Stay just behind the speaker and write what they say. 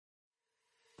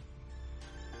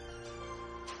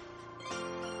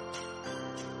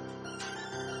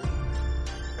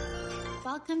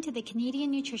Welcome to the Canadian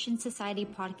Nutrition Society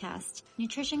podcast,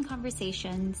 Nutrition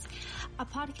Conversations, a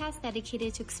podcast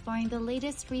dedicated to exploring the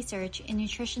latest research in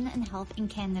nutrition and health in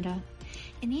Canada.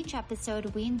 In each episode,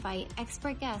 we invite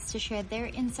expert guests to share their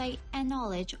insight and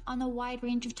knowledge on a wide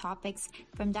range of topics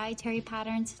from dietary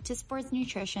patterns to sports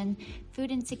nutrition,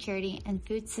 food insecurity, and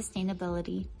food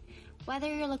sustainability.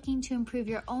 Whether you're looking to improve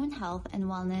your own health and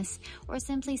wellness or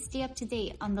simply stay up to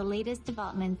date on the latest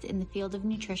developments in the field of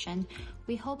nutrition,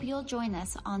 we hope you'll join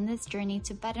us on this journey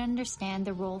to better understand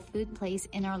the role food plays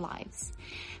in our lives.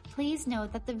 Please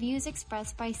note that the views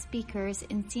expressed by speakers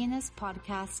in CNS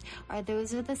podcasts are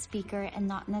those of the speaker and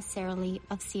not necessarily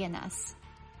of CNS.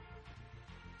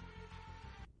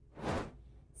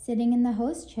 Sitting in the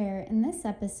host chair in this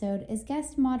episode is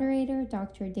guest moderator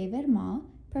Dr. David Ma,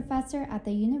 professor at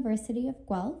the University of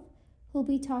Guelph, who will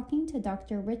be talking to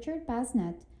Dr. Richard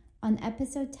Bazinet on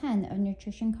episode 10 of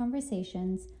Nutrition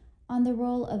Conversations on the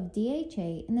role of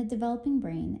DHA in the developing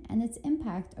brain and its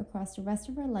impact across the rest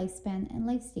of our lifespan and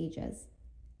life stages.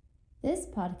 This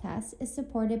podcast is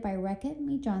supported by Reckitt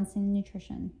Mead Johnson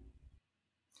Nutrition.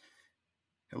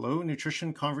 Hello,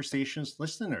 Nutrition Conversations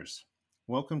listeners.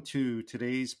 Welcome to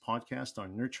today's podcast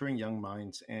on nurturing young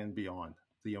minds and beyond,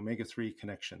 the Omega-3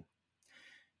 connection.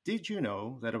 Did you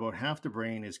know that about half the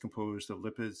brain is composed of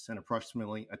lipids and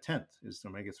approximately a tenth is the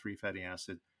omega-3 fatty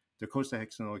acid,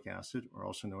 docosahexaenoic acid, or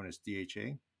also known as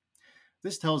DHA?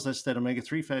 This tells us that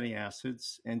omega-3 fatty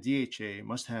acids and DHA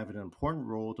must have an important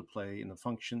role to play in the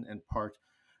function and part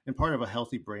of a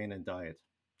healthy brain and diet.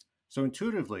 So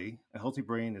intuitively, a healthy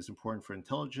brain is important for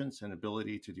intelligence and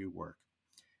ability to do work.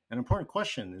 An important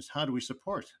question is, how do we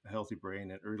support a healthy brain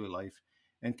in early life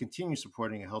and continue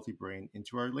supporting a healthy brain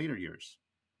into our later years?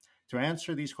 To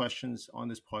answer these questions on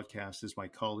this podcast is my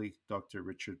colleague, Dr.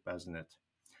 Richard Bazinet.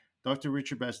 Dr.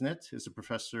 Richard Bazinet is a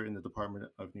professor in the Department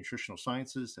of Nutritional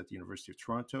Sciences at the University of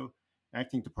Toronto,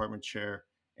 acting department chair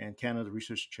and Canada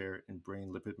Research Chair in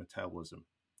Brain Lipid Metabolism.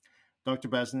 Dr.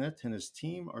 Bazinet and his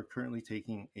team are currently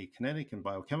taking a kinetic and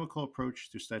biochemical approach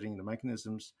to studying the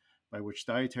mechanisms by which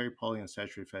dietary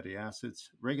polyunsaturated fatty acids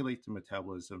regulate the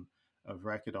metabolism of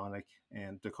arachidonic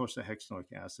and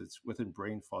docosahexaenoic acids within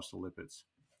brain phospholipids.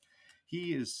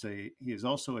 He is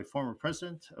also a former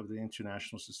president of the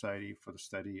International Society for the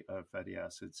Study of Fatty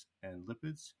Acids and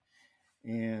Lipids.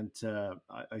 And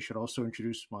I should also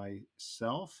introduce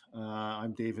myself.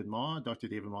 I'm David Ma, Dr.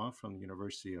 David Ma from the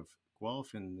University of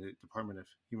Guelph in the Department of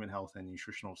Human Health and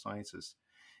Nutritional Sciences.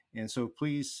 And so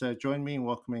please join me in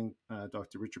welcoming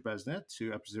Dr. Richard Bazinet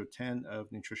to episode 10 of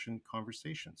Nutrition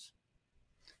Conversations.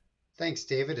 Thanks,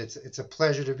 David. It's a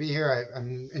pleasure to be here.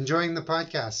 I'm enjoying the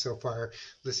podcast so far,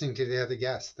 listening to the other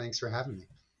guests. Thanks for having me.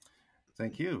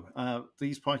 Thank you.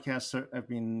 These podcasts have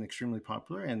been extremely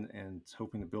popular and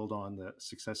hoping to build on the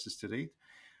successes to date.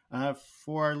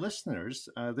 For our listeners,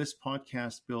 this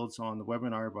podcast builds on the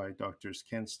webinar by Drs.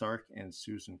 Ken Stark and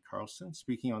Susan Carlson,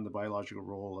 speaking on the biological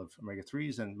role of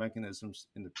omega-3s and mechanisms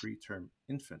in the preterm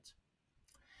infant.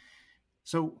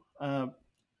 So,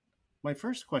 my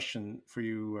first question for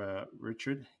you,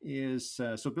 Richard, is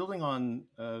so building on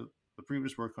the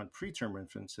previous work on preterm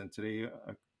infants and today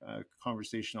a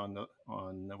conversation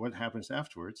on what happens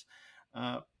afterwards.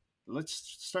 Let's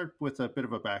start with a bit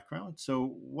of a background. So,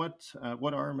 what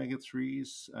are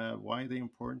omega-3s? Why are they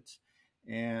important?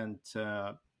 And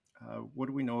what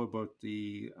do we know about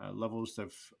the levels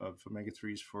of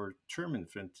omega-3s for term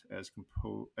infant as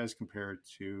compared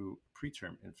to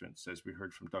preterm infants, as we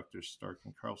heard from Drs. Stark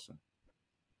and Carlson?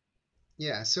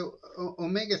 Yeah, so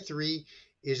omega-3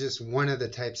 is just one of the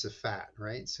types of fat,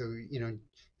 right? So,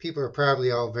 people are probably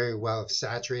all very well of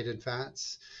saturated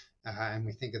fats, and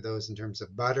we think of those in terms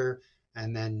of butter.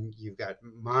 And then you've got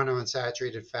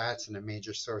monounsaturated fats, and a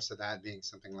major source of that being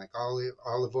something like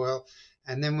olive oil.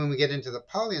 And then when we get into the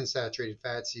polyunsaturated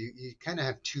fats, you kind of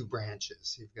have two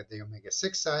branches. You've got the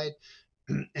omega-6 side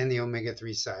and the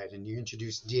omega-3 side. And you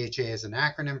introduced DHA as an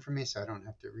acronym for me, so I don't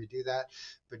have to redo that.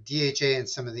 But DHA and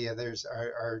some of the others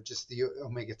are just the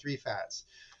omega-3 fats.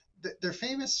 They're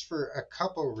famous for a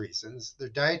couple reasons. Their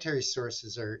dietary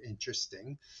sources are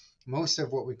interesting. Most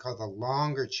of what we call the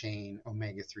longer chain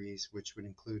omega-3s, which would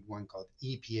include one called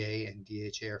EPA and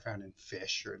DHA, are found in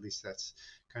fish, or at least that's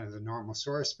kind of the normal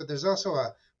source. But there's also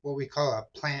what we call a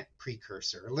plant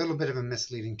precursor, a little bit of a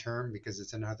misleading term because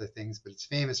it's in other things, but it's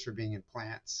famous for being in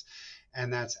plants.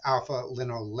 And that's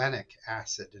alpha-linolenic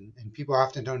acid. And people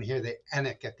often don't hear the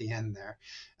enic at the end there.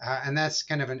 And that's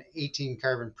kind of an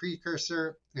 18-carbon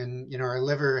precursor. And, our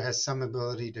liver has some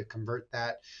ability to convert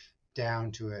that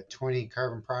down to a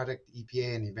 20-carbon product,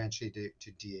 EPA, and eventually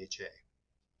to DHA.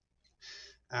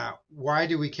 Why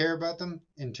do we care about them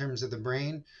in terms of the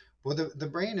brain? Well, the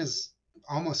brain is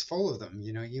almost full of them.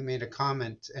 You made a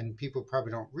comment, and people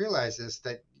probably don't realize this,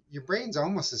 that your brain's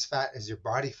almost as fat as your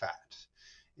body fat.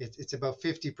 It's about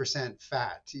 50%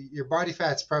 fat. Your body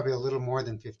fat's probably a little more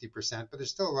than 50%, but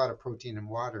there's still a lot of protein and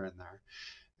water in there.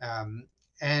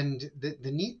 And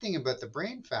the neat thing about the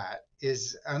brain fat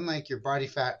is, unlike your body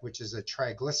fat, which is a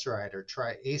triglyceride or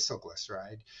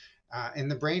triacylglyceride, in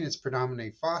the brain it's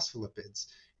predominantly phospholipids.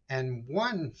 And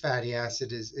one fatty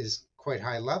acid is quite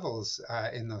high levels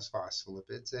in those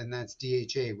phospholipids, and that's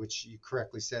DHA, which you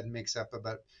correctly said makes up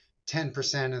about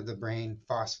 10% of the brain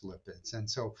phospholipids. And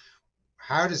so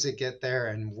how does it get there,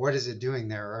 and what is it doing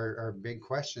there are big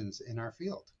questions in our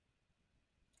field.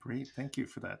 Great, thank you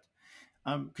for that.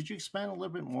 Could you expand a little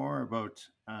bit more about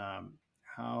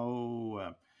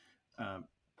how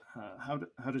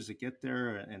does it get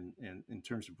there, and in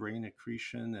terms of brain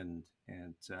accretion, and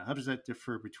how does that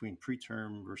differ between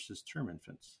preterm versus term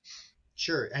infants?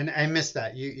 Sure, and I missed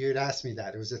that. You had asked me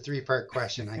that. It was a three-part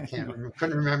question. I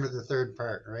couldn't remember the third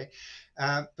part, right?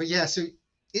 But yeah, so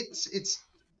it's.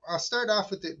 I'll start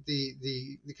off with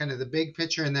the kind of the big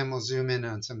picture, and then we'll zoom in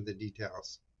on some of the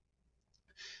details.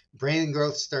 Brain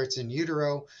growth starts in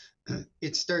utero.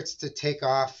 It starts to take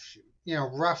off,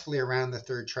 roughly around the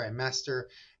third trimester,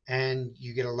 and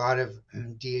you get a lot of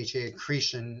DHA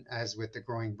accretion, as with the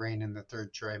growing brain in the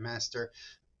third trimester.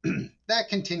 That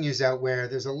continues out where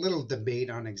there's a little debate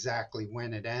on exactly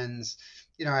when it ends.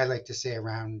 I like to say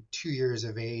around 2 years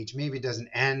of age. Maybe it doesn't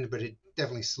end, but it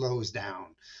definitely slows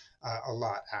down a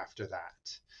lot after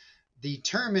that. The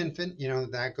term infant,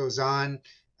 that goes on.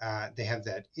 They have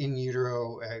that in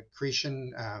utero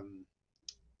accretion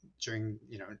during,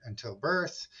 until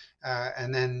birth.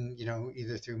 And then,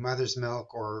 either through mother's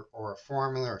milk or a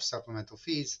formula or supplemental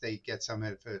feeds, they get some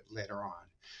of it later on.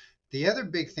 The other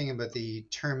big thing about the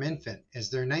term infant is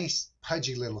they're nice,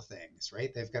 pudgy little things,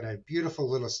 right? They've got a beautiful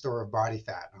little store of body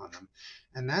fat on them.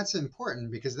 And that's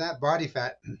important because that body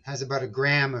fat has about 1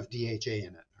 gram of DHA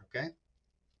in it, okay?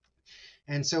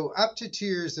 And so up to 2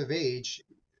 years of age,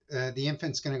 the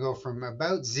infant's going to go from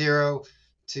about 0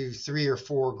 to 3 or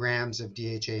 4 grams of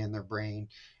DHA in their brain.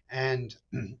 And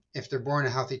if they're born a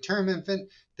healthy term infant,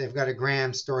 they've got 1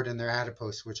 gram stored in their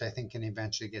adipose, which I think can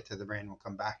eventually get to the brain. We'll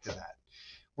come back to that.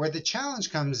 Where the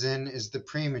challenge comes in is the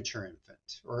premature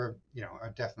infant, or, a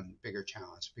definitely bigger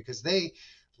challenge, because they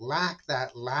lack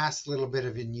that last little bit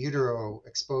of in utero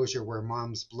exposure where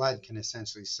mom's blood can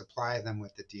essentially supply them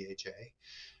with the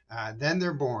DHA. Then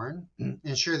they're born,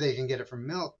 and sure, they can get it from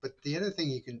milk, but the other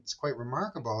thing it's quite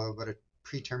remarkable about a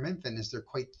preterm infant is they're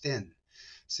quite thin.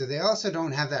 So they also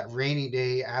don't have that rainy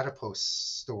day adipose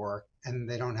store, and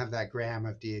they don't have that gram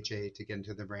of DHA to get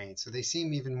into the brain. So they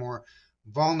seem even more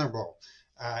vulnerable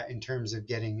in terms of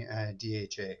getting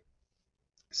DHA.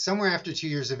 Somewhere after 2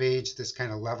 years of age, this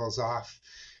kind of levels off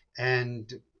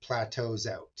and plateaus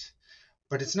out.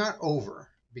 But it's not over,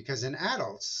 because in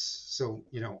adults, so,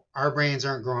 our brains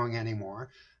aren't growing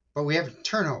anymore, but we have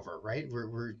turnover, right?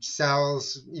 We're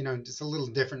cells, just a little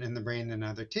different in the brain than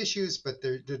other tissues, but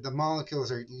the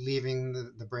molecules are leaving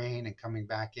the brain and coming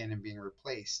back in and being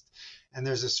replaced. And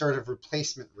there's a sort of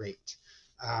replacement rate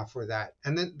for that.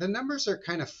 And then the numbers are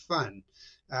kind of fun.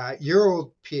 Your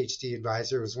old PhD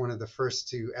advisor was one of the first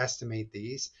to estimate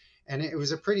these. And it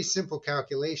was a pretty simple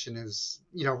calculation. It was,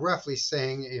 roughly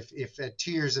saying if at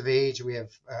 2 years of age we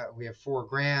have 4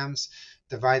 grams,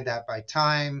 divide that by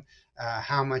time,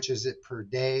 how much is it per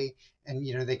day? And,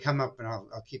 they come up, and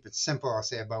I'll keep it simple. I'll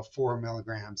say about 4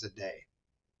 milligrams a day.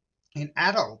 In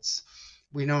adults,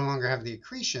 we no longer have the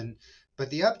accretion, but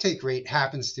the uptake rate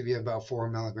happens to be about 4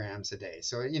 milligrams a day.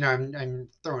 So, I'm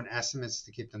throwing estimates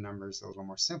to keep the numbers a little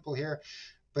more simple here.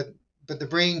 But the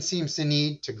brain seems to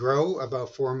need to grow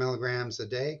about 4 milligrams a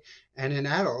day, and in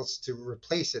adults to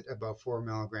replace it about 4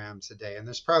 milligrams a day. And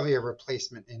there's probably a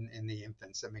replacement in the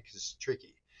infants that makes this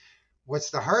tricky. What's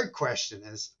the hard question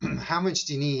is, how much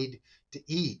do you need to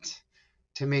eat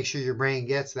to make sure your brain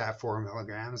gets that 4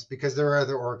 milligrams? Because there are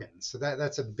other organs. So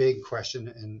that's a big question,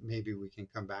 and maybe we can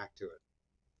come back to it.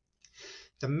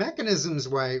 The mechanisms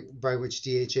by which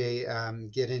DHA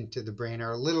get into the brain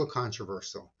are a little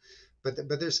controversial.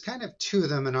 But there's kind of 2 of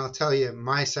them, and I'll tell you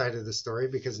my side of the story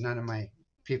because none of my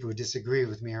people who disagree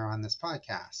with me are on this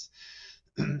podcast.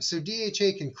 So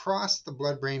DHA can cross the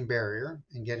blood-brain barrier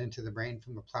and get into the brain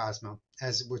from the plasma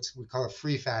as what we call a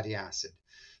free fatty acid.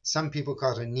 Some people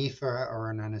call it a NEFA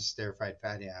or an unesterified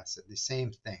fatty acid, the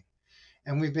same thing.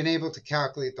 And we've been able to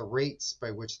calculate the rates by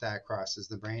which that crosses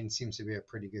the brain. It seems to be a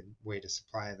pretty good way to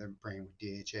supply the brain with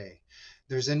DHA.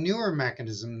 There's a newer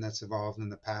mechanism that's evolved in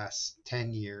the past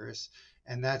 10 years,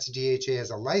 and that's DHA as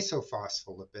a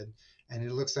lysophospholipid. And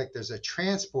it looks like there's a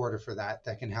transporter for that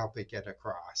can help it get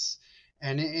across.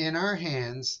 And in our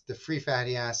hands, the free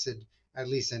fatty acid, at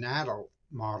least in adult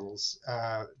models,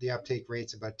 the uptake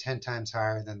rate's about 10 times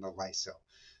higher than the lyso.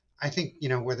 I think,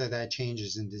 whether that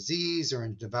changes in disease or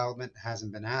in development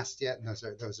hasn't been asked yet, and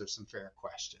those are some fair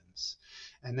questions.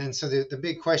 And then, so the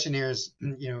big question here is,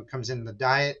 comes in the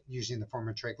diet, usually in the form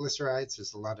of triglycerides.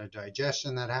 There's a lot of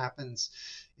digestion that happens.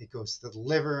 It goes to the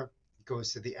liver, it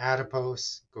goes to the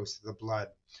adipose, it goes to the blood.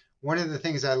 One of the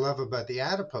things I love about the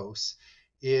adipose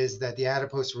is that the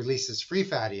adipose releases free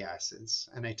fatty acids.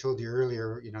 And I told you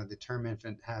earlier, the term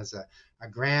infant has a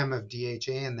gram of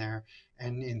DHA in there.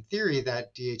 And in theory,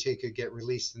 that DHA could get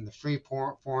released in the free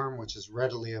form, which is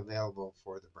readily available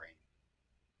for the brain.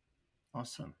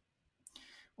 Awesome.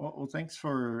 Well, thanks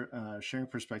for sharing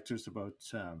perspectives about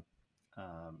the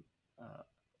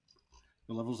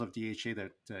levels of DHA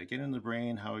that get in the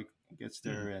brain, how it gets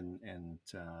there, and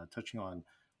touching on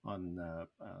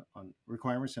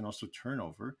requirements and also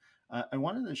turnover. I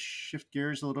wanted to shift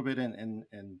gears a little bit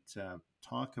and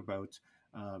talk about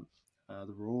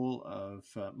the role of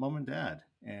mom and dad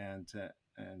and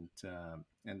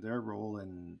their role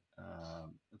in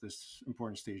this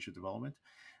important stage of development.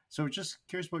 So, just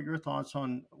curious about your thoughts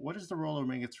on what is the role of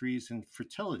omega-3s in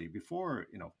fertility before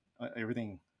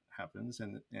everything happens,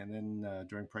 and then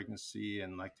during pregnancy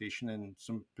and lactation, and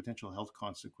some potential health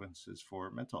consequences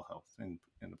for mental health in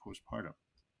the postpartum.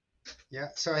 Yeah,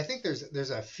 so I think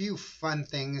there's a few fun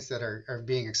things that are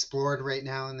being explored right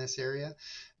now in this area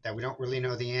that we don't really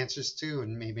know the answers to,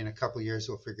 and maybe in a couple of years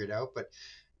we'll figure it out. But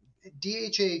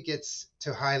DHA gets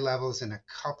to high levels in a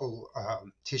couple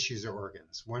tissues or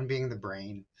organs, one being the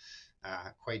brain,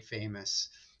 quite famous.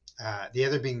 The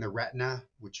other being the retina,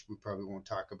 which we probably won't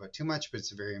talk about too much, but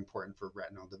it's very important for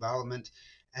retinal development.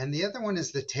 And the other one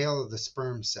is the tail of the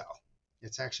sperm cell.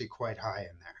 It's actually quite high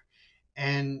in there.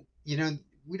 And,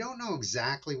 we don't know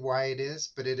exactly why it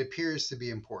is, but it appears to be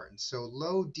important. So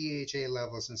low DHA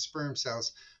levels in sperm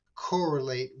cells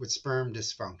correlate with sperm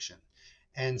dysfunction.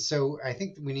 And so I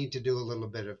think we need to do a little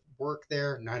bit of work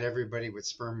there. Not everybody with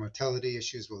sperm motility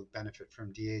issues will benefit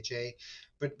from DHA,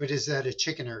 but is that a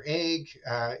chicken or egg?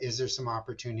 Is there some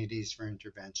opportunities for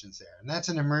interventions there? And that's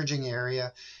an emerging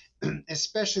area,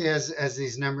 especially as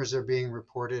these numbers are being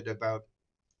reported about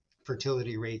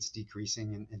fertility rates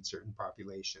decreasing in certain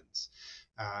populations.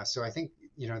 So I think,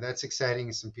 that's exciting,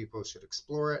 and some people should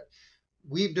explore it.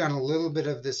 We've done a little bit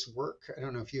of this work. I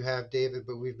don't know if you have, David,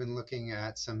 but we've been looking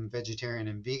at some vegetarian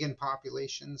and vegan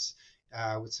populations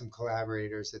with some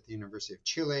collaborators at the University of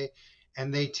Chile,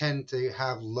 and they tend to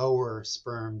have lower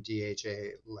sperm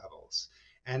DHA levels.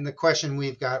 And the question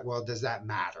we've got, well, does that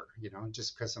matter?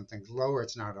 Just because something's lower,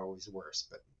 it's not always worse.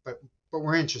 But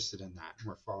we're interested in that, and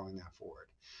we're following that forward.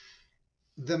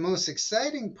 The most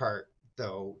exciting part,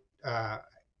 though,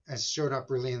 has showed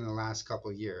up really in the last couple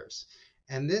of years.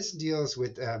 And this deals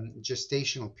with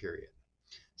gestational period.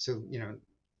 So,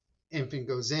 infant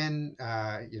goes in,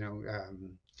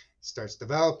 starts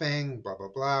developing, blah, blah,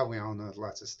 blah. We all know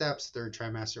lots of steps, third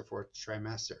trimester, fourth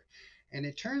trimester. And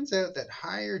it turns out that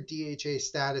higher DHA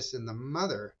status in the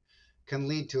mother can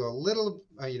lead to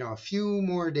a few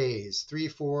more days, 3,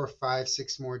 4, 5,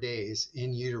 6 more days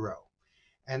in utero.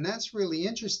 And that's really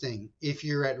interesting if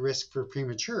you're at risk for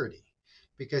prematurity,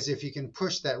 because if you can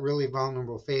push that really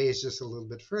vulnerable phase just a little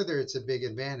bit further, it's a big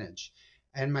advantage.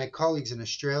 And my colleagues in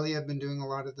Australia have been doing a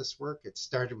lot of this work. It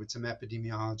started with some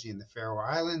epidemiology in the Faroe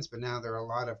Islands, but now there are a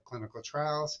lot of clinical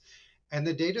trials, and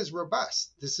the data is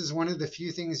robust. This is one of the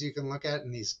few things you can look at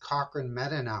in these Cochrane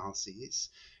meta-analyses,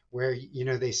 where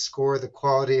they score the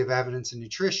quality of evidence in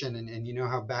nutrition, and you know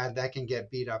how bad that can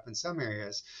get beat up in some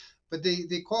areas. But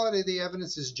the quality of the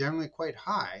evidence is generally quite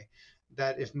high,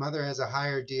 that if mother has a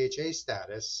higher DHA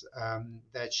status,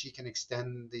 that she can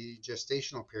extend the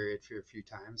gestational period for a few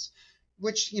times,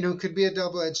 which, could be a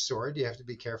double-edged sword. You have to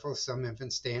be careful. Some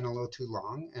infants stay in a little too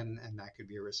long, and that could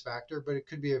be a risk factor, but it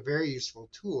could be a very useful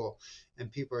tool,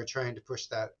 and people are trying to push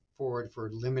that forward for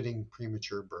limiting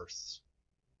premature births.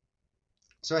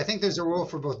 So I think there's a role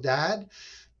for both dad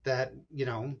that,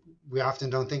 we often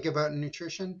don't think about in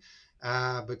nutrition,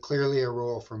 but clearly a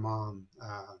role for mom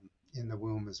in the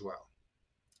womb as well.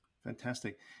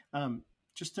 Fantastic.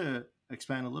 Just to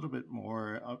expand a little bit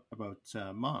more about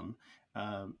mom,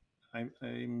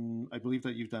 I believe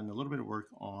that you've done a little bit of work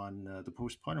on the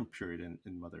postpartum period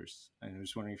in mothers. And I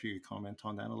was wondering if you could comment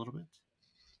on that a little bit.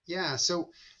 Yeah. So,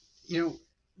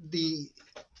 the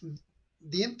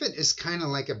infant is kind of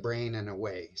like a brain in a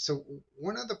way. So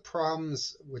one of the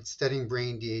problems with studying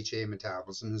brain DHA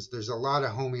metabolism is there's a lot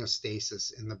of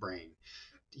homeostasis in the brain.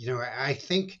 I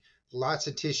think lots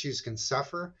of tissues can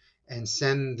suffer, and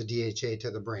send the DHA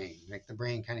to the brain. Like the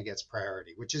brain kind of gets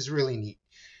priority, which is really neat.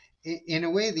 In a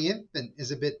way, the infant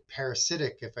is a bit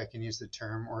parasitic, if I can use the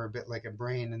term, or a bit like a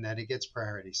brain in that it gets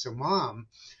priority. So mom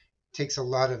takes a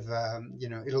lot of,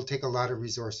 it'll take a lot of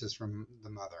resources from the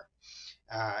mother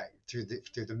through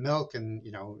the milk and,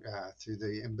 through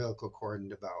the umbilical cord and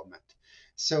development.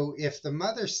 So if the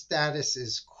mother status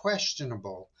is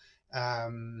questionable,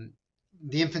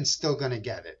 the infant's still going to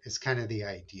get it. It's kind of the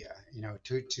idea,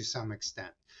 to some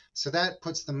extent. So that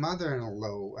puts the mother in a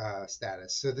low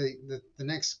status. So the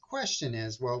next question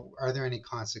is, well, are there any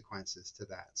consequences to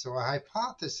that? So a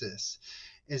hypothesis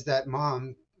is that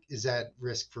mom is at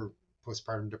risk for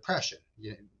postpartum depression.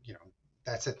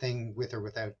 That's a thing with or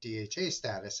without DHA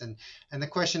status. And the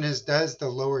question is, does the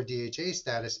lower DHA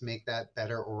status make that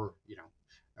better or,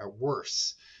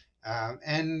 worse?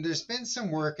 And there's been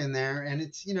some work in there, and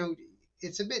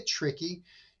it's a bit tricky.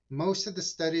 Most of the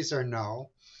studies are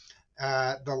no.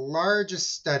 The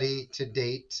largest study to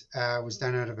date was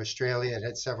done out of Australia. It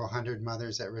had several hundred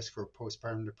mothers at risk for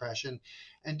postpartum depression.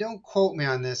 And don't quote me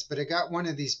on this, but it got one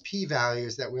of these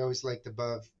p-values that we always like to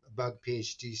bug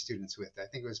PhD students with. I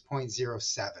think it was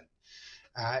 0.07.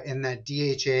 In that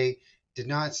DHA did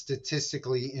not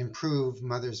statistically improve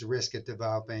mothers' risk at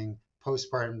developing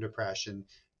postpartum depression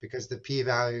because the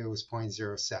p-value was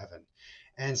 0.07.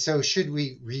 And so should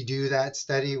we redo that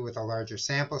study with a larger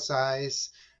sample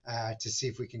size to see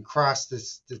if we can cross the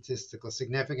statistical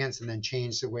significance and then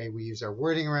change the way we use our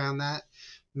wording around that?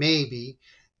 Maybe.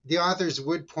 The authors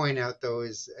would point out, though,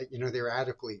 is they're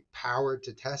adequately powered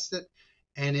to test it.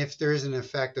 And if there is an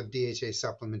effect of DHA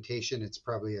supplementation, it's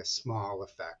probably a small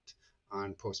effect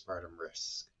on postpartum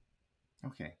risk.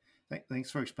 Okay.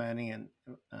 Thanks for expanding. And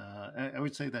I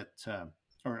would say that,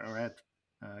 or add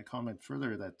a comment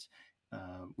further that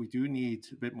we do need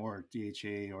a bit more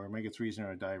DHA or omega-3s in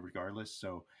our diet regardless.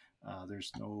 So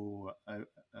there's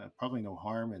probably no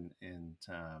harm in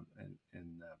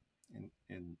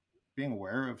being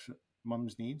aware of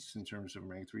mom's needs in terms of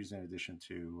omega-3s in addition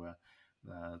to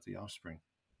the offspring.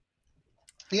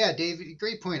 Yeah, Dave,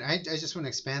 great point. I just want to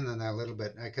expand on that a little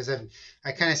bit because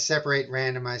I kind of separate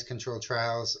randomized controlled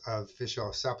trials of fish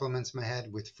oil supplements in my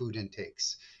head with food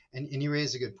intakes. And you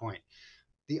raise a good point.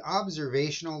 The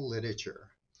observational literature,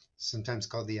 sometimes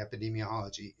called the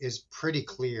epidemiology, is pretty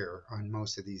clear on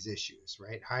most of these issues,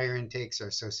 right? Higher intakes are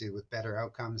associated with better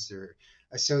outcomes. They're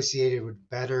associated with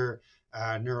better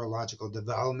neurological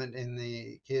development in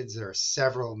the kids. There are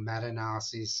several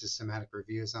meta-analyses, systematic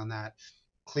reviews on that.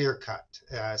 Clear cut.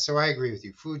 So I agree with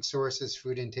you. Food sources,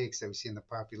 food intakes that we see in the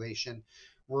population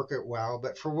work it well.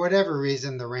 But for whatever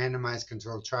reason, the randomized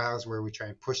controlled trials where we try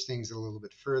and push things a little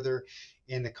bit further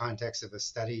in the context of a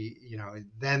study,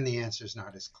 then the answer is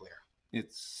not as clear.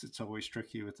 It's always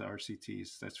tricky with the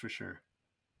RCTs, that's for sure.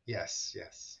 Yes.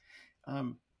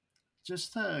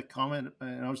 Just a comment,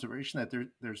 an observation that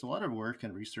there's a lot of work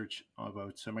and research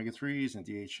about omega-3s and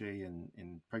DHA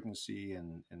in pregnancy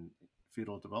and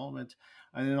fetal development,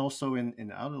 and then also in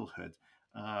adulthood.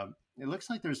 It looks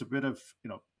like there's a bit of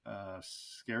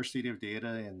scarcity of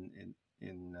data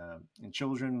in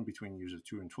children between years of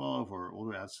 2 and 12 or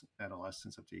older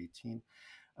adolescents up to 18.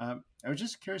 I was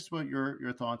just curious about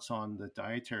your thoughts on the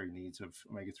dietary needs of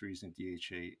omega-3s and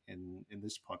DHA in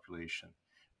this population.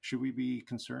 Should we be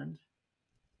concerned?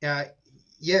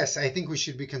 Yes, I think we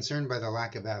should be concerned by the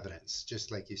lack of evidence,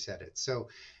 just like you said it. So,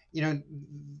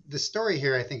 the story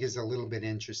here, I think, is a little bit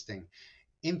interesting.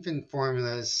 Infant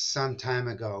formulas some time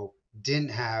ago didn't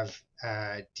have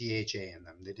DHA in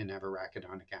them. They didn't have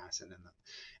arachidonic acid in them.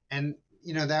 And,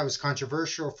 that was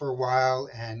controversial for a while.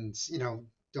 And,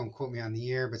 don't quote me on the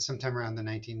year, but sometime around the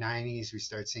 1990s, we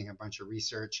started seeing a bunch of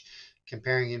research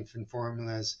comparing infant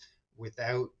formulas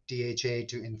without DHA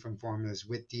to infant formulas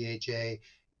with DHA,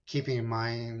 keeping in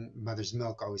mind mother's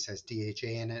milk always has DHA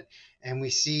in it. And we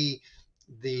see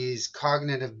these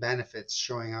cognitive benefits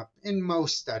showing up in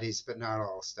most studies, but not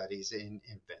all studies in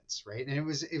infants, right? And it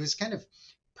was kind of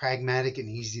pragmatic and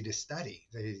easy to study.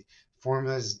 The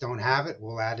formulas don't have it,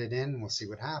 we'll add it in, we'll see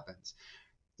what happens.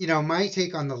 My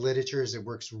take on the literature is it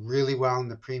works really well in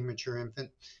the premature infant,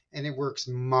 and it works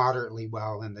moderately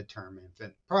well in the term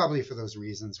infant, probably for those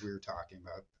reasons we were talking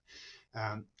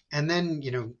about. And then,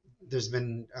 there's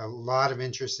been a lot of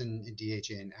interest in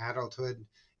DHA in adulthood,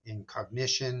 in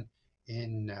cognition,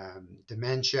 in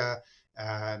dementia,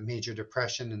 major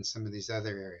depression, and some of these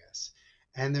other areas.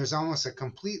 And there's almost a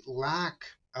complete lack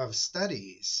of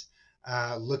studies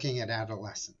looking at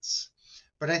adolescents.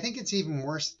 But I think it's even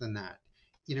worse than that.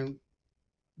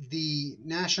 The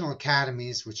National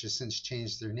Academies, which has since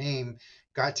changed their name,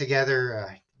 got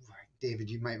together David,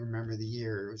 you might remember the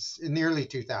year. It was in the early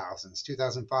 2000s,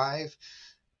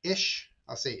 2005-ish.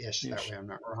 I'll say ish, that way I'm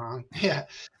not wrong. Yeah.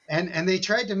 And they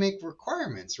tried to make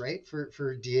requirements, right,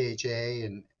 for DHA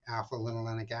and alpha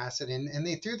linolenic acid. And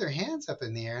they threw their hands up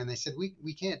in the air and they said,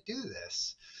 we can't do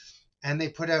this. And they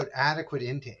put out adequate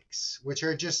intakes, which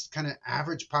are just kind of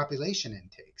average population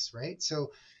intakes, right?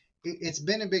 So it's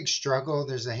been a big struggle.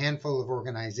 There's a handful of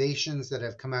organizations that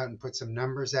have come out and put some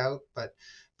numbers out, but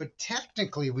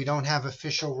technically we don't have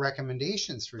official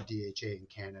recommendations for DHA in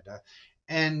Canada.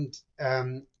 And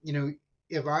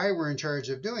if I were in charge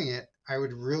of doing it, I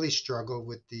would really struggle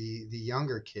with the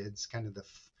younger kids, kind of the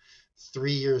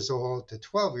 3 years old to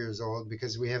 12 years old,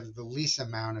 because we have the least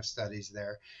amount of studies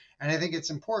there. And I think it's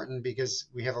important because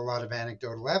we have a lot of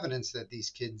anecdotal evidence that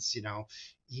these kids,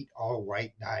 eat all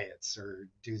white diets or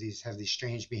have these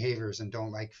strange behaviors and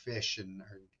don't like fish and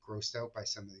are grossed out by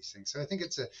some of these things. So I think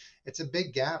it's a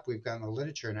big gap we've got in the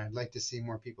literature, and I'd like to see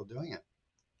more people doing it.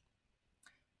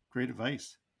 Great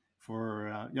advice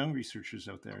for young researchers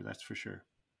out there, that's for sure.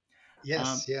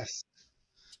 Yes, yes.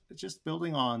 Just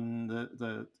building on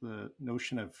the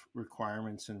notion of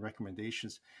requirements and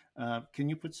recommendations, can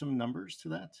you put some numbers to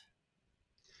that?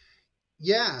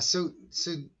 Yeah. So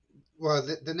well,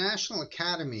 the national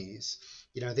academies,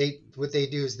 what they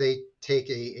do is they take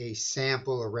a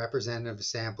sample, a representative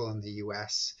sample in the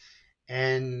U.S.,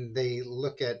 and they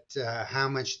look at how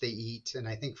much they eat. And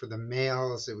I think for the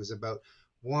males, it was about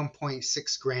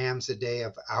 1.6 grams a day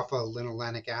of alpha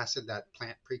linolenic acid, that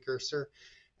plant precursor.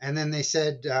 And then they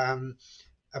said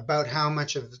about how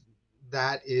much of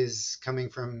that is coming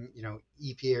from,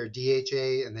 EPA or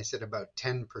DHA, and they said about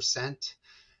 10%.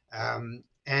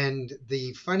 And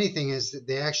the funny thing is that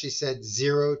they actually said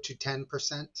 0 to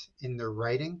 10% in their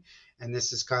writing, and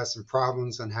this has caused some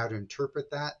problems on how to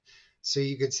interpret that. So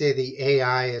you could say the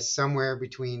AI is somewhere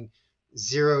between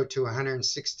 0 to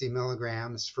 160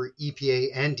 milligrams for EPA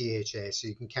and DHA. So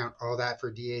you can count all that for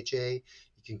DHA.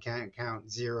 You can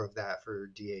count 0 of that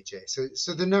for DHA.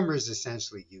 So the number is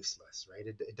essentially useless, right?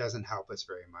 It doesn't help us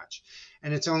very much.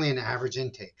 And it's only an average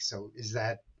intake. So is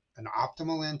that an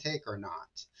optimal intake or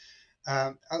not?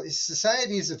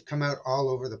 Societies have come out all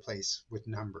over the place with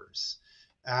numbers.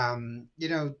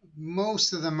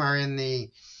 Most of them are in the,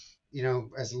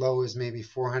 as low as maybe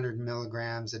 400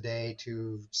 milligrams a day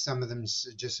to some of them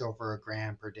just over a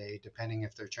gram per day, depending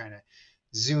if they're trying to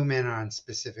zoom in on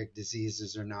specific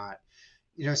diseases or not.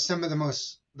 Some of the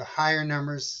higher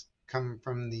numbers come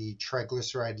from the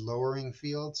triglyceride lowering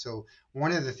field. So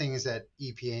one of the things that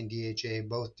EPA and DHA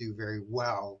both do very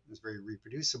well, is very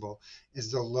reproducible, is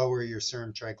to lower your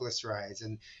serum triglycerides.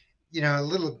 And, a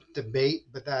little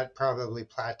debate, but that probably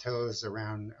plateaus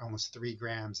around almost 3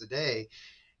 grams a day.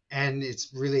 And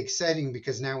it's really exciting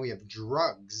because now we have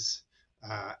drugs,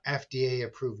 FDA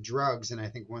approved drugs, and I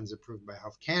think one's approved by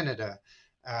Health Canada,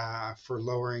 for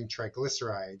lowering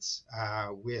triglycerides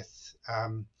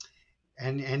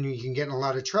and you can get in a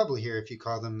lot of trouble here if you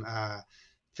call them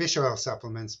fish oil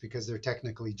supplements, because they're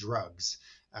technically drugs.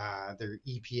 They're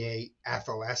EPA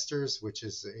ethyl esters, which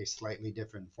is a slightly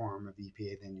different form of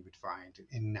EPA than you would find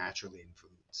naturally in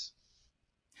foods.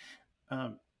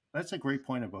 That's a great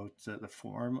point about the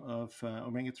form of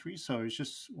omega-3. So I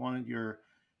just wanted your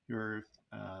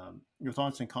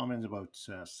thoughts and comments about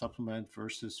supplement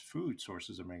versus food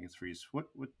sources of omega-3s. What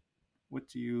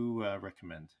do you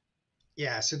recommend?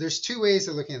 Yeah, so there's two ways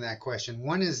of looking at that question.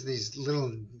 One is these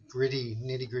little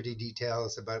nitty-gritty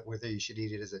details about whether you should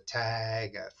eat it as a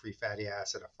tag, a free fatty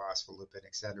acid, a phospholipid,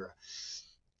 etc.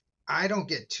 I don't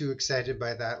get too excited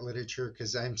by that literature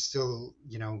because I'm still,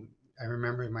 I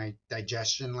remember my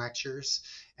digestion lectures,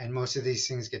 and most of these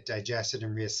things get digested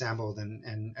and reassembled,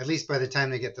 and at least by the time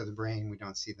they get to the brain, we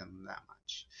don't see them that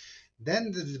much.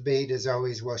 Then the debate is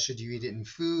always, well, should you eat it in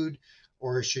food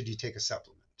or should you take a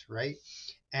supplement, right?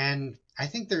 And I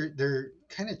think they're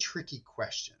kind of tricky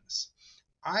questions.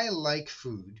 I like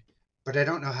food, but I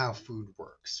don't know how food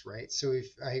works, right? So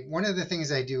one of the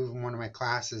things I do in one of my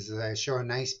classes is I show a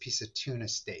nice piece of tuna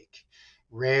steak,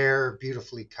 rare,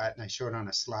 beautifully cut, and I show it on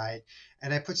a slide,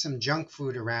 and I put some junk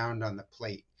food around on the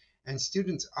plate. And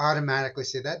students automatically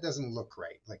say, that doesn't look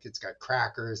right. Like it's got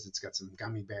crackers, it's got some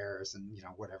gummy bears and,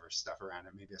 whatever stuff around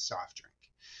it, maybe a soft drink.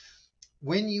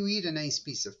 When you eat a nice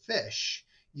piece of fish,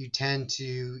 you tend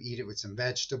to eat it with some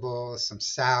vegetables, some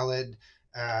salad.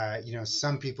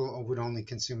 Some people would only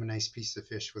consume a nice piece of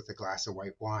fish with a glass of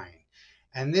white wine.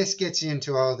 And this gets you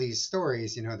into all these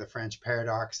stories, the French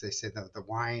paradox. They say that the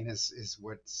wine is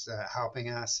what's helping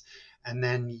us. And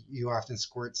then you often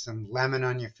squirt some lemon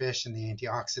on your fish, and the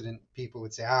antioxidant people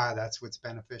would say, that's what's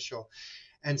beneficial.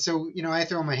 And so, I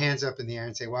throw my hands up in the air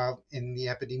and say, well, in the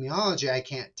epidemiology, I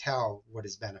can't tell what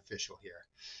is beneficial here.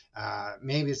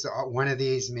 Maybe it's one of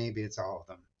these, maybe it's all of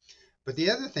them. But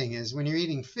the other thing is when you're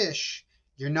eating fish,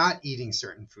 you're not eating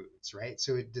certain foods, right?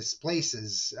 So it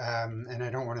displaces, and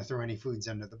I don't want to throw any foods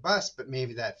under the bus, but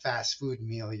maybe that fast food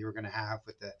meal you were going to have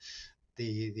with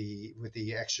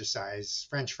the exercise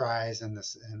French fries and the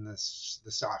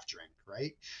soft drink,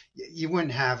 right? I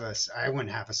wouldn't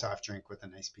have a soft drink with a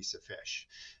nice piece of fish.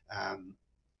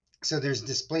 So there's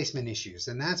displacement issues,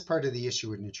 and that's part of the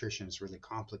issue with nutrition. Is really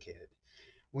complicated.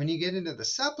 When you get into the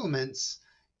supplements,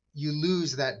 you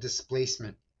lose that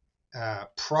displacement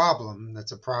problem.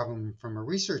 That's a problem from a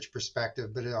research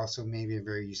perspective, but it also may be a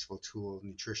very useful tool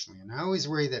nutritionally. And I always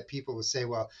worry that people will say,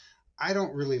 well, I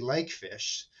don't really like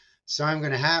fish, so I'm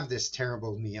going to have this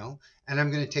terrible meal and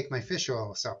I'm going to take my fish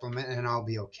oil supplement and I'll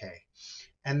be okay.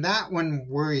 And that one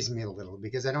worries me a little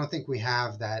because I don't think we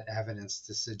have that evidence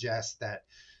to suggest that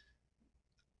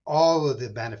all of the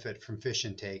benefit from fish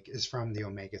intake is from the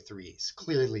omega-3s.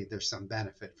 Clearly, there's some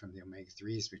benefit from the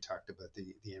omega-3s. We talked about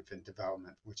the infant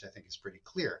development, which I think is pretty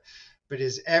clear. But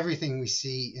is everything we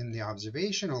see in the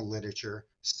observational literature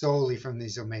solely from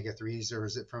these omega-3s, or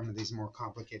is it from these more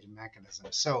complicated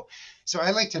mechanisms? So I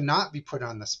like to not be put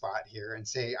on the spot here and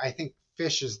say, I think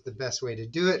fish is the best way to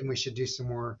do it, and we should do some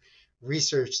more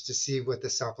research to see what the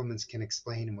supplements can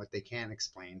explain and what they can't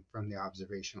explain from the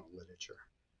observational literature.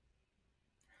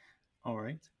 All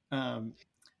right.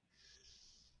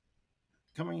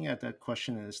 Coming at that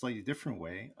question in a slightly different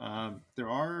way, there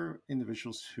are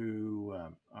individuals who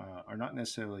are not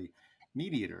necessarily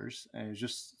meat eaters, and I'm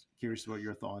just curious about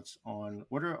your thoughts on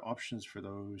what are options for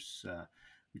those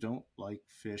who don't like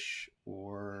fish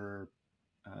or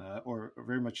are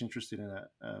very much interested in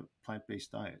a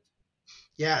plant-based diet.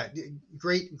 Yeah,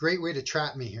 great way to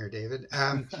trap me here, David.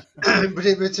 But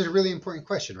it's a really important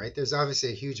question, right? There's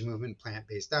obviously a huge movement,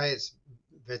 plant-based diets,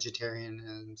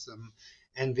 vegetarianism,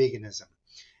 and veganism.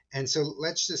 And so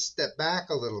let's just step back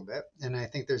a little bit. And I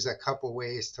think there's a couple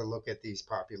ways to look at these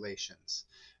populations.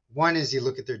 One is you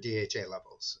look at their DHA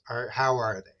levels. How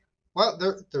are they? Well,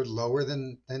 they're lower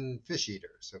than fish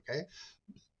eaters, okay?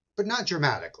 But not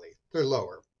dramatically. They're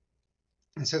lower.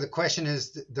 And so the question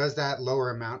is, does that lower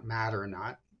amount matter or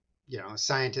not?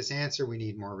 Scientists answer, we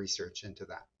need more research into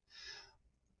that.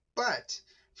 But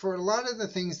for a lot of the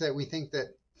things that we think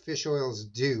that fish oils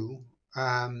do,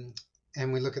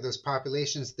 and we look at those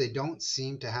populations, they don't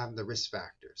seem to have the risk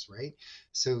factors, right?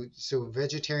 So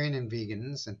vegetarian and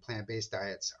vegans and plant-based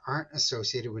diets aren't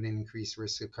associated with an increased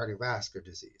risk of cardiovascular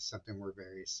disease, something we're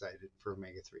very excited for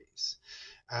omega-3s.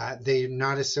 They're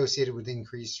not associated with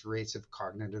increased rates of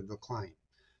cognitive decline,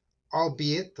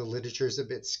 albeit the literature is a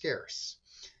bit scarce.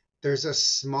 There's a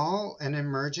small and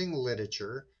emerging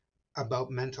literature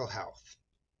about mental health.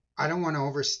 I don't want to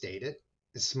overstate it.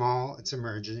 It's small, it's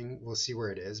emerging, we'll see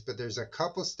where it is, but there's a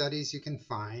couple studies you can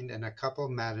find and a couple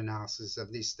meta-analyses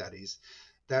of these studies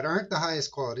that aren't the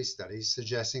highest quality studies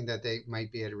suggesting that they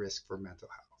might be at risk for mental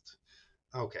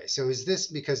health. Okay, so is this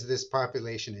because this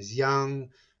population is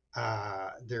young,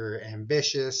 they're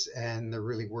ambitious, and they're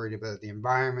really worried about the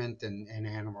environment and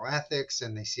animal ethics,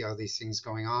 and they see all these things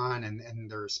going on, and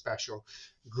they're a special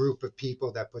group of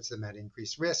people that puts them at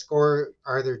increased risk, or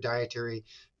are there dietary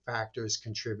factors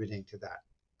contributing to that?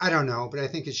 I don't know, but I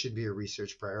think it should be a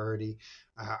research priority.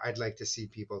 I'd like to see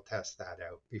people test that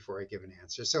out before I give an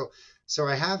answer. So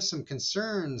I have some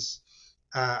concerns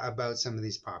about some of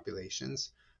these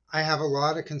populations. I have a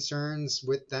lot of concerns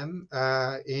with them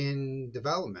in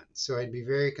development. So I'd be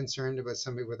very concerned about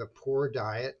somebody with a poor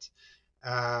diet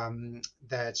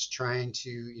that's trying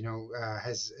to,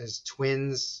 has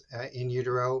twins in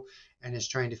utero and is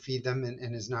trying to feed them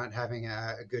and is not having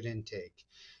a good intake.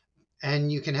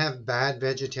 And you can have bad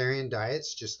vegetarian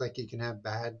diets, just like you can have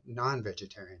bad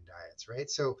non-vegetarian diets, right?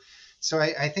 So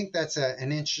I think that's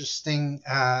an interesting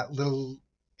little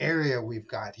area we've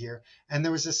got here. And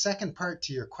there was a second part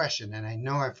to your question, and I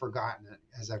know I've forgotten it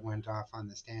as I went off on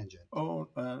this tangent. Oh,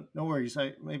 no worries.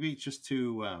 Maybe just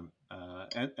to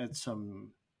add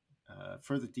some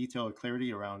further detail or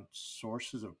clarity around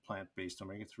sources of plant-based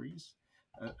omega-3s.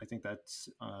 I think that's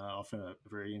often a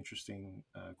very interesting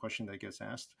question that gets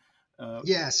asked.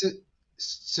 Yeah,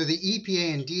 so the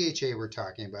EPA and DHA we're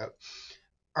talking about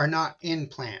are not in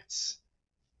plants.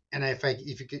 And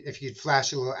if you could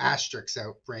flash a little asterisk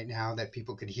out right now that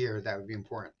people could hear, that would be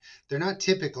important. They're not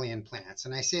typically in plants,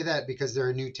 and I say that because there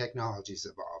are new technologies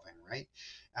evolving, right?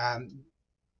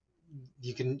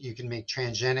 You can make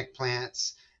transgenic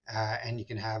plants, and you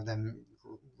can have them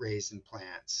raised in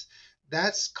plants.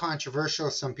 that's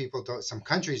controversial. Some people don't, some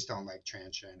countries don't like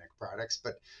transgenic products,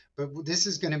 but this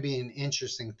is going to be an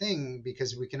interesting thing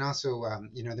because we can also,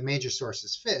 the major source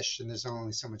is fish, and there's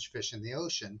only so much fish in the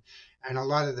ocean, and a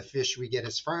lot of the fish we get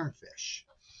is farm fish.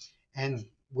 And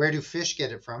where do fish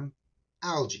get it from?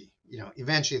 Algae.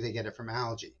 Eventually they get it from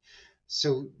algae.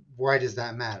 So why does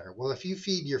that matter? Well, if you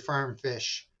feed your farm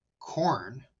fish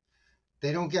corn,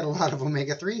 they don't get a lot of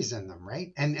omega-3s in them,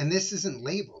 right? And this isn't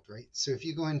labeled, right? So if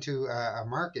you go into a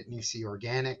market and you see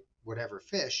organic, whatever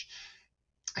fish,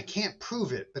 I can't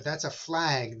prove it, but that's a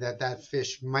flag that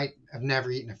fish might have never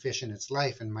eaten a fish in its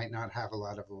life and might not have a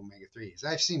lot of omega-3s.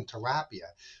 I've seen tilapia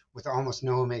with almost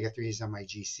no omega-3s on my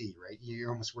GC, right?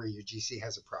 You're almost where your GC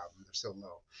has a problem. They're so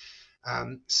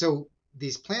low. So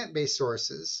these plant-based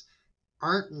sources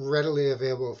aren't readily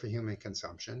available for human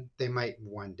consumption. They might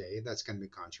one day. That's going to be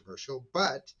controversial.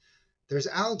 But there's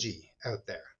algae out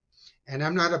there. And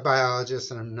I'm not a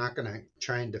biologist, and I'm not going to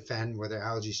try and defend whether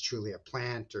algae is truly a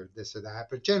plant or this or that.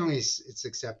 But generally, it's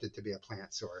accepted to be a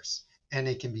plant source, and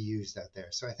it can be used out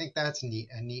there. So I think that's a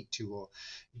neat tool.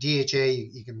 DHA,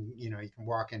 you can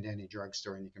walk into any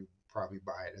drugstore and you can probably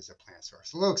buy it as a plant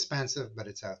source. A little expensive, but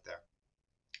it's out there.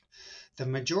 The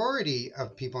majority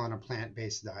of people on a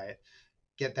plant-based diet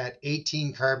get that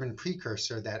 18 carbon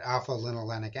precursor, that alpha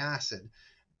linolenic acid,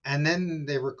 and then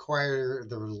they require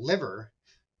the liver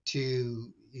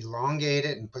to elongate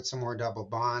it and put some more double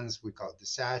bonds. We call it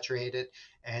desaturate it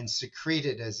and secrete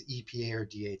it as EPA or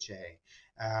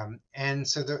DHA. And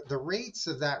so the rates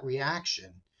of that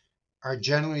reaction are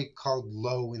generally called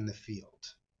low in the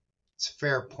field. It's a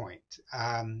fair point.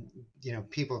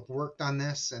 People have worked on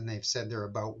this and they've said they're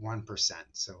about 1%.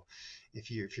 So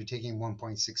if you're taking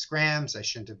 1.6 grams, I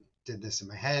shouldn't have did this in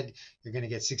my head, you're going to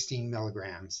get 16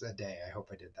 milligrams a day. I hope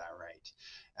I did that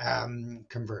right.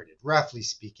 Converted, roughly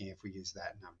speaking, if we use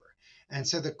that number. And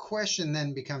so the question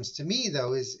then becomes to me,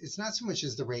 though, is it's not so much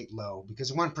is the rate low,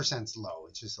 because 1% is low.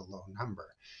 It's just a low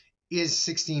number. Is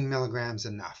 16 milligrams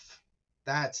enough?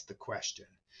 That's the question.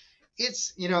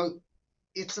 It's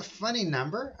a funny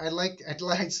number.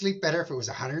 I'd sleep better if it was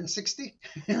 160,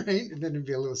 right? And then it'd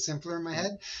be a little simpler in my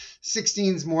head.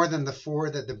 16 is more than the 4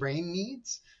 that the brain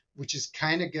needs, which is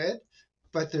kind of good,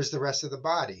 but there's the rest of the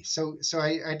body. So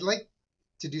I'd like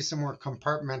to do some more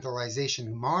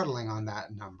compartmentalization modeling on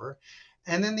that number.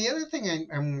 And then the other thing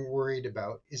I'm worried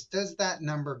about is, does that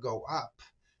number go up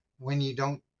when you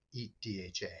don't eat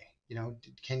DHA?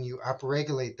 Can you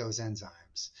upregulate those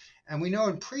enzymes? And we know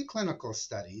in preclinical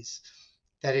studies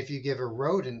that if you give a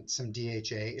rodent some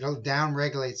DHA, it'll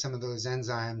downregulate some of those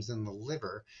enzymes in the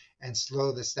liver and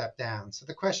slow the step down. So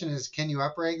the question is, can you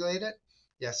upregulate it?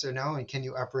 Yes or no? And can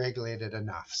you upregulate it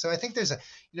enough? So I think there's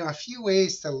a few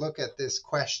ways to look at this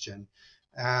question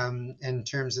in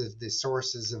terms of the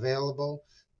sources available,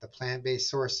 the plant-based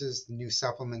sources, the new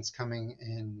supplements coming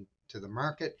into the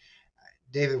market.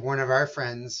 David, one of our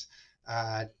friends,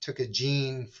 took a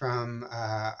gene from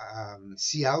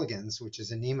C. elegans, which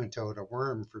is a nematode, a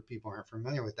worm for people who aren't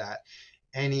familiar with that,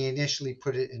 and he initially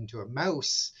put it into a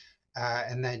mouse,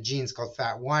 and that gene's called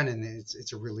FAT1, and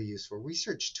it's a really useful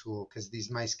research tool because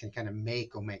these mice can kind of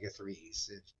make omega-3s,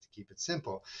 to keep it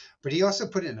simple. But he also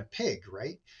put it in a pig,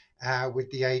 right,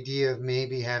 with the idea of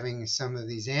maybe having some of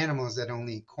these animals that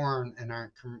only eat corn and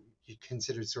aren't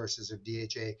considered sources of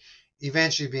DHA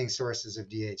eventually being sources of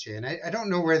DHA. And I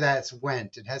don't know where that's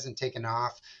went. It hasn't taken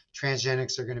off.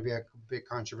 Transgenics are going to be a bit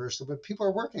controversial, but people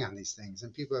are working on these things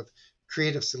and people have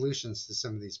creative solutions to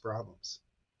some of these problems.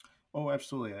 Oh,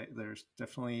 absolutely. There's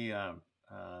definitely,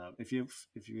 if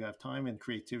you have time and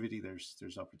creativity,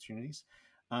 there's opportunities.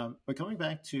 But coming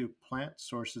back to plant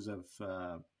sources of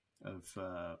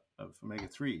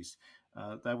omega-3s,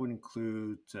 that would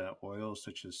include oils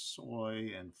such as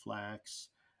soy and flax,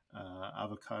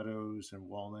 avocados and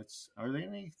walnuts. Are there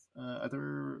any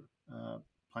other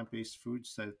plant-based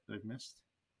foods that I've missed?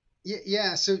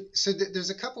 Yeah. So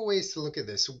there's a couple ways to look at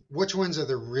this. Which ones are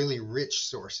the really rich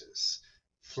sources?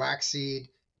 Flaxseed,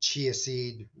 chia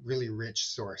seed, really rich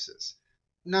sources.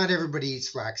 Not everybody eats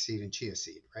flaxseed and chia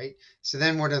seed, right? So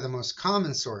then what are the most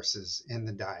common sources in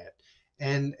the diet?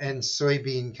 And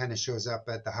soybean kind of shows up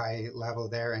at the high level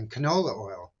there, and canola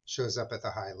oil shows up at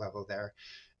the high level there.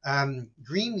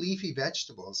 Green leafy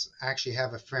vegetables actually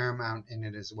have a fair amount in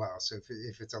it as well. So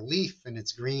if it's a leaf and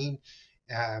it's green,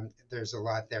 there's a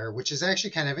lot there, which is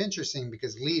actually kind of interesting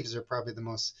because leaves are probably the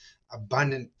most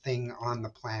abundant thing on the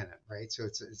planet, right? So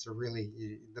it's a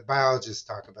really, the biologists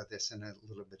talk about this in a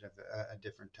little bit of a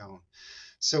different tone.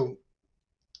 So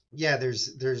yeah,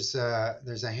 there's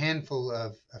a handful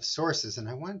of sources, and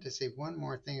I wanted to say one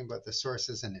more thing about the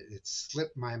sources, and it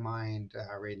slipped my mind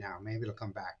right now. Maybe it'll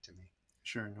come back to me.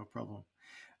 Sure, no problem.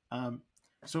 Um,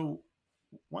 so,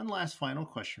 one last final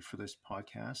question for this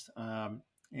podcast.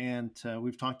 And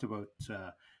we've talked about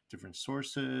different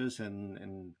sources,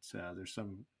 and there's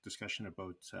some discussion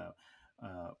about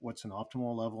what's an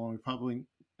optimal level, and we probably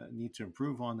need to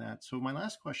improve on that. So, my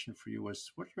last question for you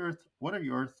was, what are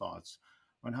your thoughts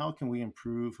on how can we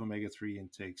improve omega-3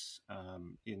 intakes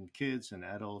in kids and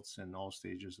adults and all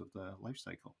stages of the life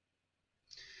cycle?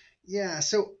 Yeah,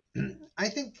 so I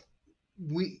think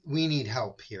we need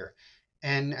help here.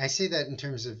 And I say that in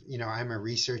terms of, I'm a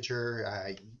researcher.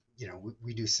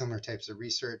 We do similar types of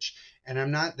research, and I'm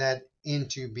not that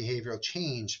into behavioral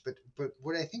change. But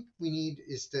what I think we need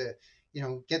is to,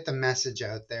 get the message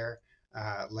out there,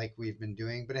 like we've been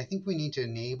doing. But I think we need to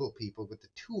enable people with the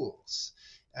tools.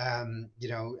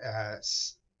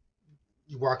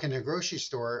 You walk into a grocery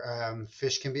store,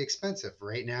 fish can be expensive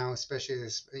right now, especially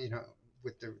as,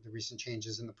 with the recent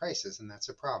changes in the prices, and that's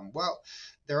a problem. Well,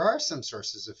 there are some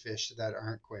sources of fish that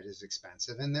aren't quite as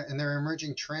expensive, and there are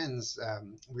emerging trends.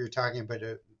 We were talking about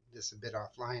this a bit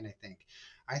offline, I think.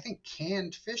 I think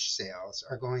canned fish sales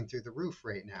are going through the roof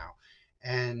right now.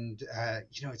 And,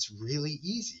 it's really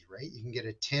easy, right? You can get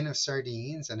a tin of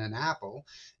sardines and an apple.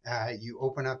 You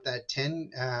open up that tin,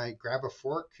 grab a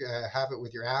fork, have it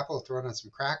with your apple, throw it on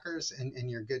some crackers, and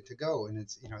you're good to go. And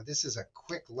it's, this is a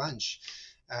quick lunch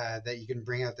that you can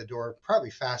bring out the door probably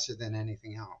faster than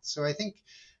anything else. So I think,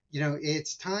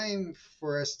 it's time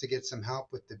for us to get some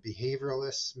help with the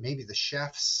behavioralists, maybe the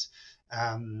chefs,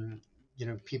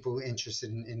 people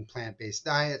interested in plant-based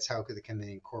diets. How can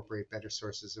they incorporate better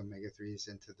sources of omega-3s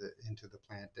into the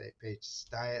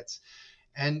plant-based diets,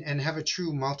 and have a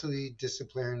true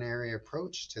multidisciplinary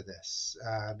approach to this?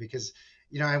 Because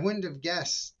I wouldn't have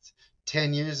guessed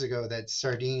 10 years ago that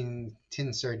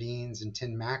tin sardines and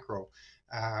tin mackerel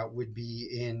would be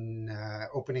in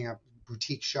opening up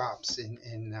boutique shops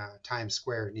in Times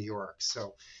Square, New York.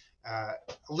 So a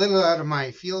little out of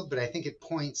my field, but I think it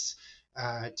points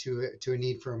to a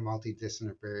need for a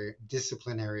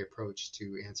multidisciplinary approach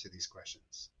to answer these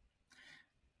questions.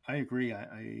 I agree.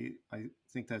 I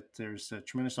think that there's a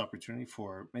tremendous opportunity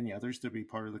for many others to be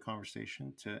part of the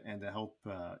conversation to help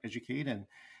educate, and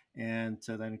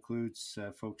that includes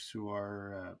folks who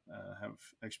have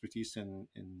expertise in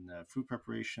food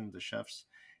preparation, the chefs,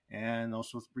 and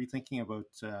also rethinking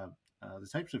about the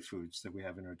types of foods that we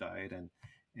have in our diet. And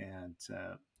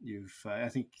I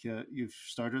think you've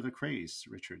started a craze,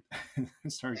 Richard.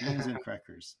 Sardines and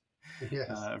crackers. Yes.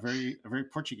 A very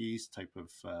Portuguese type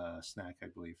of snack, I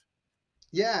believe.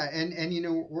 Yeah, and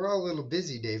we're all a little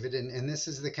busy, David, and this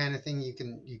is the kind of thing you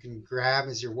can grab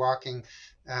as you're walking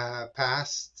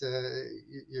past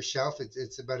your shelf.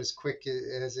 It's about as quick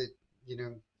as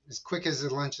the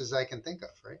lunches I can think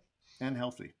of, right? And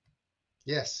healthy.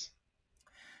 Yes.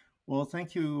 Well,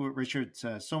 thank you, Richard,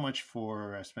 so much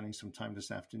for spending some time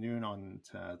this afternoon on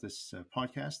this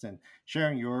podcast and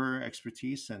sharing your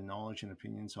expertise and knowledge and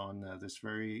opinions on this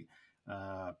very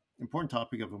important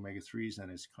topic of omega-3s and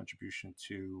its contribution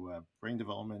to brain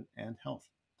development and health.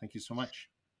 Thank you so much.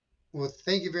 Well,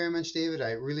 thank you very much, David.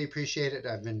 I really appreciate it.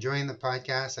 I've been enjoying the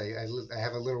podcast. I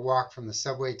have a little walk from the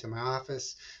subway to my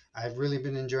office. I've really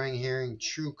been enjoying hearing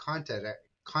true content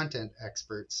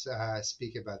experts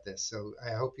speak about this. So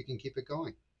I hope you can keep it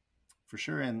going. For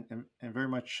sure. And very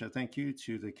much thank you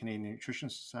to the Canadian Nutrition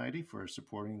Society for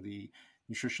supporting the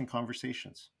nutrition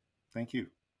conversations. Thank you.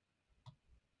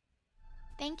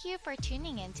 Thank you for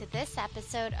tuning in to this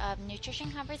episode of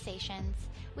Nutrition Conversations.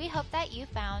 We hope that you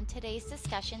found today's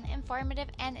discussion informative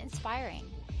and inspiring.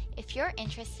 If you're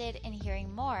interested in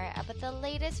hearing more about the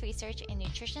latest research in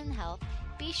nutrition and health,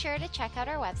 be sure to check out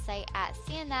our website at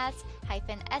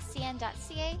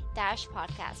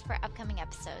cns-scn.ca/podcast for upcoming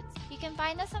episodes. You can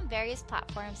find us on various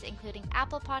platforms including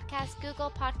Apple Podcasts,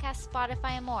 Google Podcasts,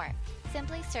 Spotify, and more.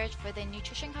 Simply search for the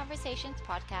Nutrition Conversations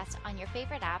podcast on your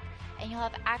favorite app, and you'll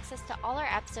have access to all our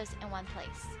episodes in one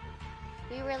place.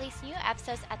 We release new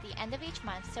episodes at the end of each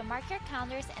month, so mark your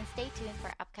calendars and stay tuned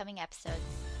for upcoming episodes.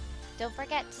 Don't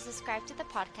forget to subscribe to the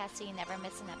podcast so you never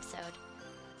miss an episode.